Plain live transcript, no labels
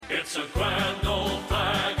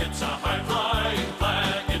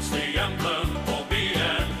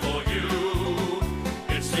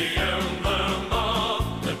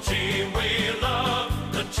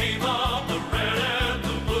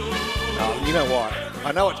know what?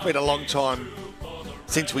 I know it's been a long time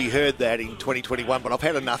since we heard that in 2021, but I've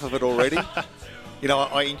had enough of it already. You know,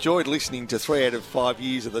 I enjoyed listening to 3 out of 5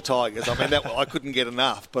 years of the Tigers. I mean, I couldn't get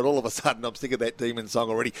enough, but all of a sudden I'm sick of that Demon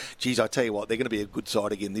song already. Geez, I tell you what, they're going to be a good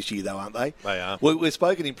side again this year, though, aren't they? They are. We've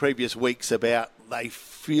spoken in previous weeks about you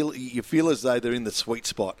feel as though they're in the sweet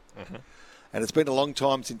spot. Mm-hmm. And it's been a long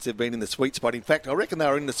time since they've been in the sweet spot. In fact, I reckon they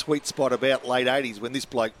were in the sweet spot about late 80s when this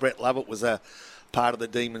bloke, Brett Lovett, was a part of the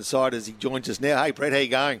Demon side as he joins us now. Hey, Brett, how you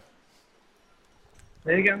going?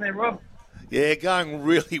 How you going there, Rob? Yeah, going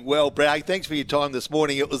really well, Brett. Hey, thanks for your time this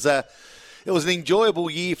morning. It was an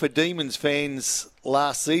enjoyable year for Demons fans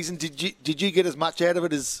last season. Did you get as much out of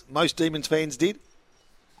it as most Demons fans did?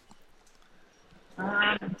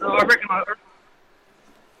 I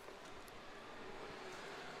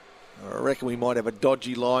reckon we might have a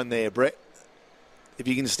dodgy line there, Brett. If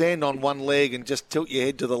you can stand on one leg and just tilt your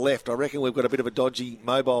head to the left, I reckon we've got a bit of a dodgy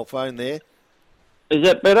mobile phone there. Is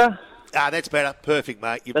that better? That's better. Perfect,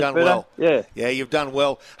 mate. You've That's done better? well. Yeah. Yeah, you've done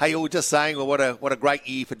well. Hey, you were just saying, well, what a great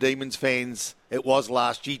year for Demons fans it was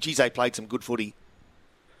last year. Geez, they played some good footy.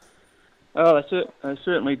 Oh, they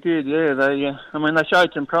certainly did. Yeah, they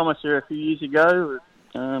showed some promise there a few years ago.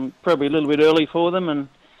 Probably a little bit early for them, and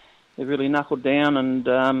they really knuckled down and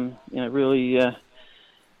really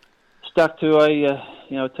stuck to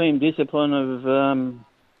a team discipline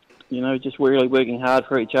of just really working hard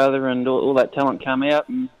for each other, and all that talent come out.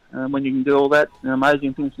 And when you can do all that,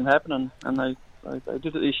 amazing things can happen, and they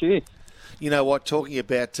did it this year. You know what, talking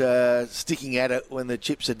about sticking at it when the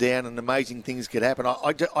chips are down and amazing things could happen.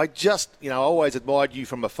 I always admired you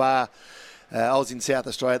from afar. I was in South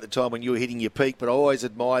Australia at the time when you were hitting your peak, but I always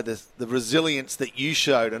admired the resilience that you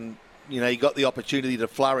showed, and you got the opportunity to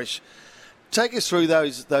flourish. Take us through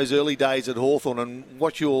those early days at Hawthorn and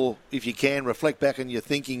if you can, reflect back on your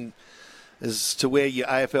thinking as to where your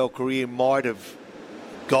AFL career might have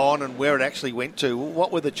gone and where it actually went to.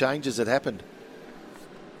 What were the changes that happened?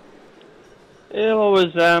 Yeah,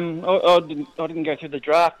 I didn't go through the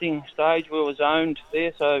drafting stage where I was owned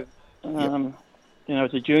there, so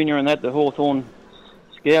as a junior and that, the Hawthorn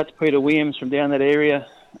scouts, Peter Williams from down that area,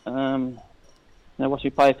 watched me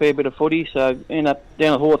play a fair bit of footy, so ended up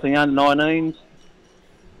down at Hawthorn under-19s,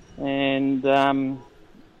 and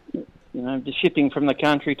just shifting from the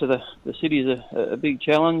country to the city is a big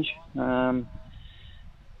challenge.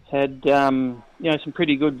 Had a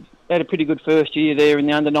pretty good first year there in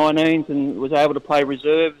the under-19s, and was able to play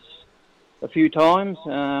reserves a few times as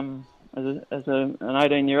an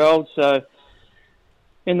 18-year-old. So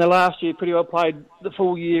in the last year, pretty well played the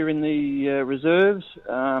full year in the reserves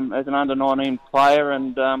as an under-19 player,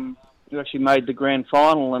 and we actually made the grand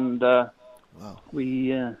final. And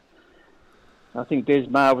we, I think Des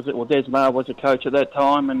Maher was the coach at that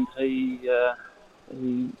time, and he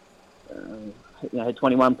had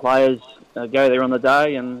 21 players go there on the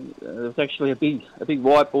day, and there was actually a big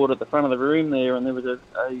whiteboard at the front of the room there, and there was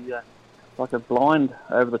a blind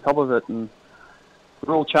over the top of it, and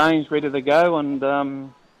we're all changed, ready to go, and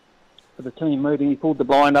for the team meeting, he pulled the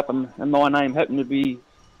blind up, and my name happened to be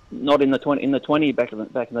not in the 20 back in the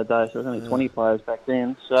day, so there was only 20 players back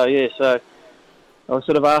then. So I was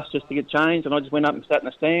sort of asked just to get changed, and I just went up and sat in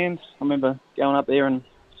the stands. I remember going up there and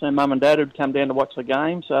seeing Mum and Dad who'd come down to watch the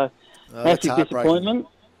game, so massive disappointment.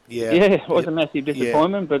 Yeah, it was a massive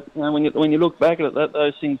disappointment, but when you look back at it,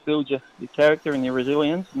 those things build your character and your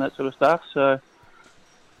resilience and that sort of stuff. So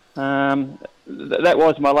that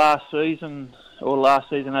was my last season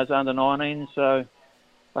as under-19. So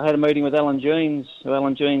I had a meeting with Alan Jeans. So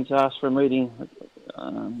Alan Jeans asked for a meeting.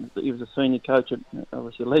 He was a senior coach,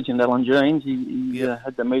 obviously a legend, Alan Jeans. He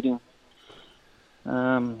had the meeting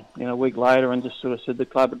a week later, and just sort of said the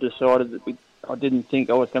club had decided that I didn't think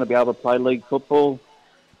I was going to be able to play league football.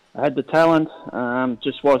 I had the talent,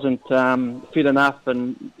 just wasn't fit enough,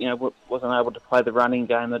 and wasn't able to play the running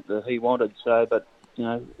game that he wanted. So, but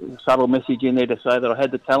a subtle message in there to say that I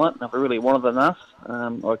had the talent, and if I really wanted enough,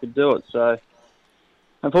 I could do it. So,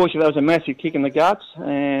 unfortunately, that was a massive kick in the guts,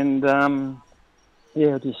 and from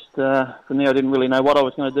there I didn't really know what I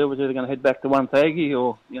was going to do. I was either going to head back to Wonthaggi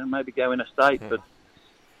or maybe go interstate. But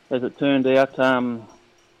as it turned out,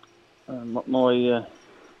 my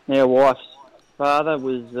now wife's father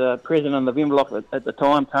was president of Inverloch at the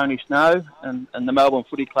time, Tony Snow, and the Melbourne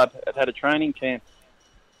Footy Club had a training camp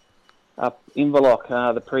up Inverloch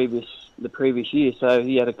the previous year. So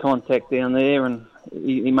he had a contact down there, and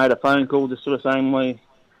he made a phone call just sort of saying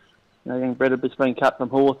young Brett had just been cut from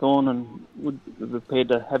Hawthorn and would be prepared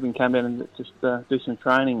to have him come down and just do some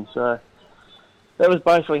training. So that was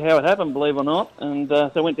basically how it happened, believe it or not. And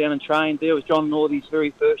so I went down and trained there. It was John Northey's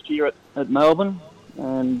very first year at Melbourne.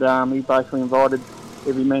 and he basically invited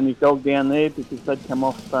every man and his dog down there because they'd come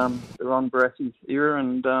off the Ron Barassi era,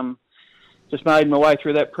 and just made my way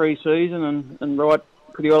through that pre-season and right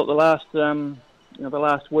pretty well at the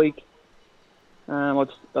last week. I was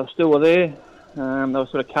still there. They were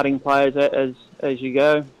sort of cutting players as you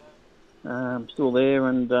go. Still there,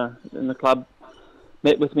 and the club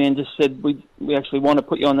met with me and just said, we actually want to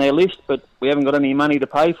put you on their list, but we haven't got any money to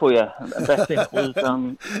pay for you. And back then it was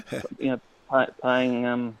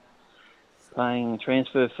paying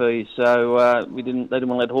transfer fees, so they didn't want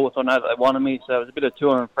to let Hawthorn know that they wanted me. So it was a bit of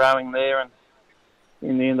to and froing there, and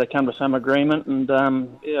in the end they come to some agreement, and I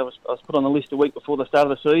was put on the list a week before the start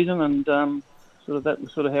of the season, and that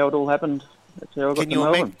was sort of how it all happened. That's how I got to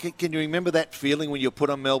Melbourne. Can you remember that feeling when you were put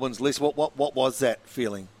on Melbourne's list? What was that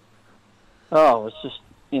feeling? Oh, it was just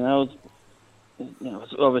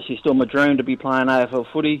it's obviously still my dream to be playing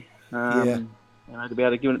AFL footy. To be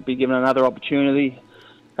able to be given another opportunity,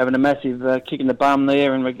 having a massive kick in the bum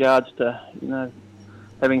there in regards to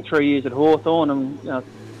having 3 years at Hawthorn, and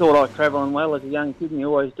thought I was travelling well as a young kid, and you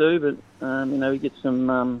always do, but you get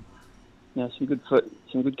some good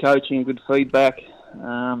coaching and good feedback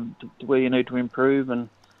to where you need to improve, and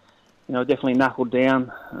definitely knuckled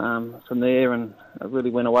down from there, and I really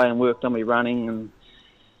went away and worked on my running, and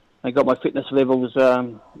I got my fitness levels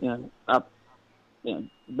up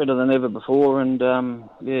better than ever before, and so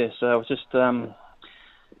it was just I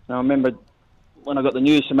remember when I got the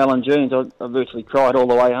news from Alan Jones, I virtually cried all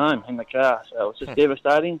the way home in the car, so it was just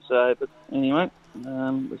devastating. So, but anyway,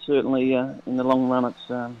 but certainly in the long run it's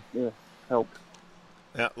helped.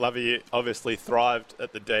 Now, Lovey, you obviously thrived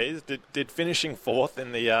at the D's. Did finishing fourth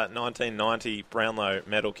in the 1990 Brownlow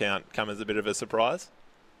medal count come as a bit of a surprise?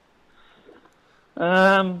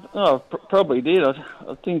 Probably did.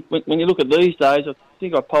 I think when you look at these days, I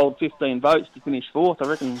think I polled 15 votes to finish fourth. I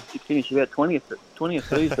reckon you'd finish about 20th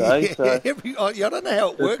these days. So. I don't know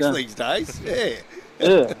how it works these days. Yeah.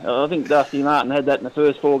 Yeah, I think Dusty Martin had that in the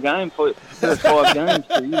first 5 games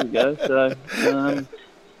 2 years ago. So,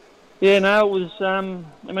 it was.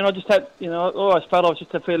 I just had, I always felt I was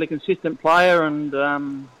just a fairly consistent player, and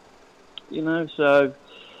so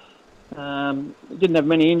didn't have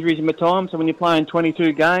many injuries in my time. So when you're playing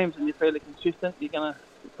 22 games and you're fairly consistent, you're going to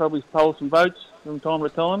probably poll some votes from time to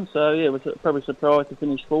time. So it was probably surprised to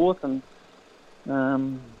finish fourth, and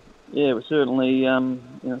it was certainly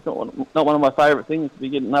it's not one of my favourite things to be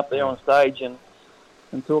getting up there on stage and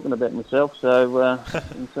talking about myself. So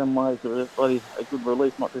in some ways it was probably a good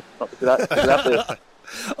relief not to get up there.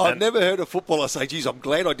 I've never heard a footballer say, geez, I'm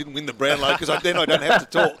glad I didn't win the Brownlow because then I don't have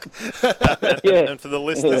to talk. And for the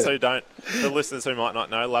listeners who might not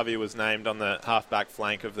know, Lovey was named on the half-back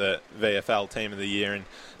flank of the VFL Team of the Year in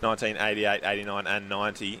 1988, 89 and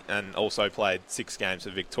 90, and also played 6 games for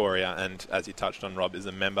Victoria, and as you touched on, Rob, is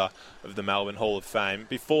a member of the Melbourne Hall of Fame.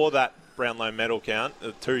 Before that Brownlow medal count,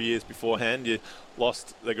 2 years beforehand, you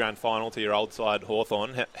lost the grand final to your old side,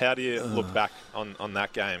 Hawthorn. How do you look back on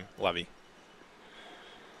that game, Lovey?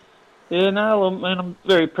 Yeah, I'm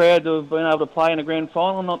very proud to have been able to play in a grand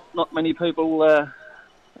final. Not many people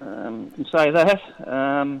can say that.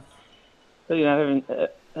 But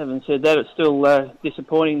having said that, it's still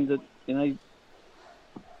disappointing that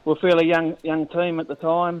we're a fairly young team at the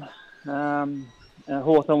time.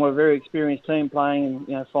 Hawthorn were a very experienced team playing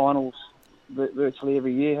in finals virtually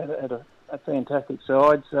every year. Had a fantastic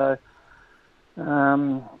side. So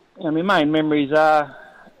my main memories are.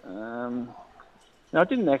 I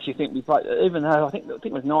didn't actually think we played, even though I think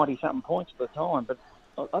it was 90-something points at the time, but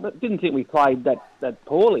I didn't think we played that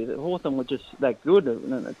poorly. That Hawthorn were just that good.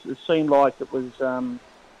 And it seemed like it was,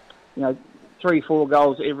 3-4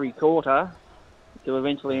 goals every quarter to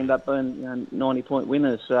eventually end up being 90-point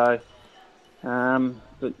winners. So,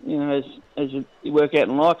 but as you work out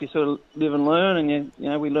in life, you sort of live and learn, and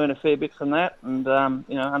we learn a fair bit from that. And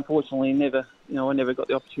unfortunately, I never got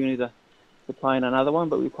the opportunity to play in another one,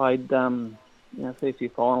 but we played. A fair few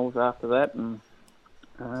finals after that, and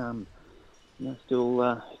still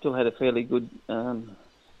had a fairly good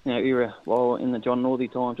era while in the John Northey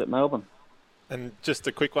times at Melbourne. And just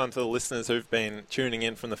a quick one to the listeners who've been tuning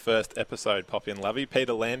in from the first episode, Poppy and Lovey.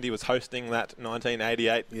 Peter Landy was hosting that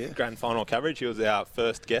 1988 grand final coverage. He was our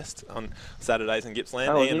first guest on Saturdays in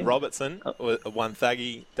Gippsland. Ian Robertson, a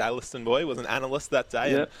Wonthaggi Daliston boy, was an analyst that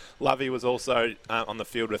day. And Lovey was also on the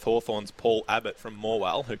field with Hawthorn's Paul Abbott from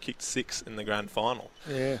Morwell, who kicked 6 in the grand final.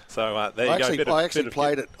 Yeah. So there you go. I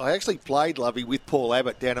actually played Lovey with Paul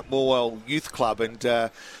Abbott down at Morwell Youth Club, and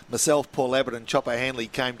myself, Paul Abbott and Chopper Hanley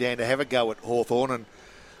came down to have a go at Hawthorn, and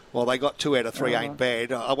Well, they got 2 out of 3 ain't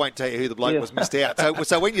bad. I won't tell you who the bloke was missed out.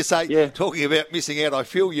 So when you say talking about missing out, I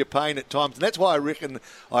feel your pain at times. And that's why I reckon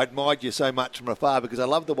I admired you so much from afar, because I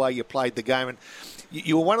love the way you played the game. And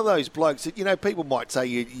you were one of those blokes that, people might say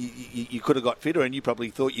you could have got fitter, and you probably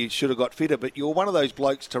thought you should have got fitter, but you were one of those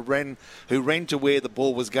blokes who ran to where the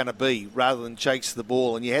ball was going to be rather than chase the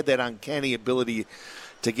ball. And you had that uncanny ability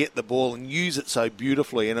to get the ball and use it so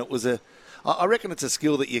beautifully. And it was I reckon it's a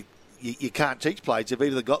skill that you can't teach players. You've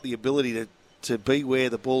either got the ability to be where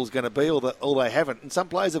the ball's going to be, or they haven't. And some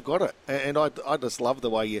players have got it. And I just love the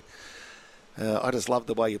way you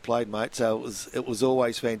played, mate. So it was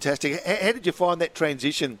always fantastic. How did you find that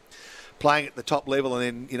transition, playing at the top level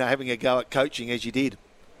and then having a go at coaching as you did?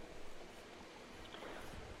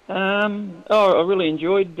 I really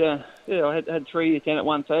enjoyed. I had 3 years down at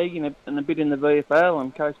Wonthaggi and a bit in the VFL,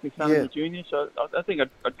 and coached my son in the junior. So I think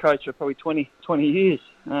I'd coached for probably 20 years.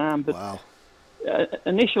 Wow.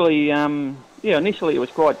 Initially, initially it was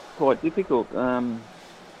quite difficult.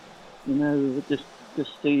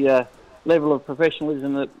 Just the level of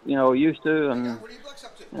professionalism that I was used to, and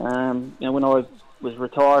when I was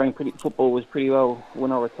retiring, football was pretty well.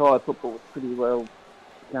 When I retired, football was pretty well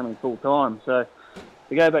becoming full time. So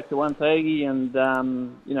to go back to Wonthaggi and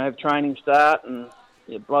have training start and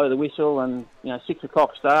blow the whistle and 6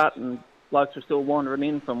 o'clock start and blokes were still wandering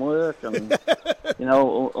in from work and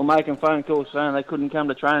or making phone calls saying they couldn't come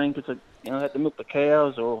to training because they had to milk the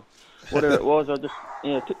cows or whatever it was.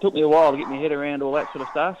 It took me a while to get my head around all that sort of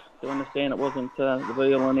stuff, to understand it wasn't the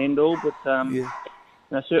be all and end all. But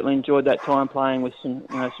I certainly enjoyed that time playing with some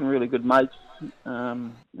really good mates,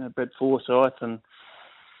 Brett Forsyth and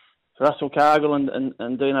Russell Cargill and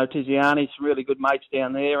Dino Tiziani, some really good mates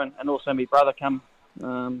down there, and also my brother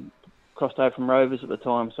crossed over from Rovers at the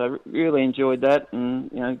time. So really enjoyed that, and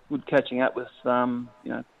good catching up with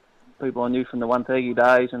people I knew from the Wonthaggi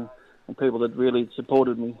days and people that really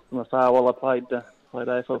supported me from afar while I played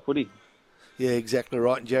AFL footy. Yeah, exactly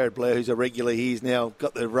right. And Jared Blair, who's a regular, he's now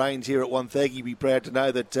got the reins here at Wonthaggi. Be proud to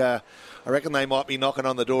know that I reckon they might be knocking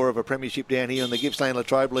on the door of a premiership down here in the Gippsland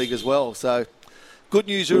Latrobe League as well. So good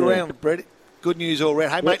news all around, Brett. Good news all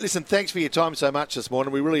around. Hey, mate, listen, thanks for your time so much this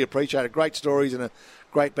morning. We really appreciate it. Great stories and a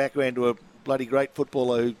great background to a bloody great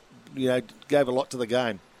footballer who, gave a lot to the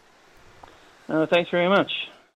game. Thanks very much.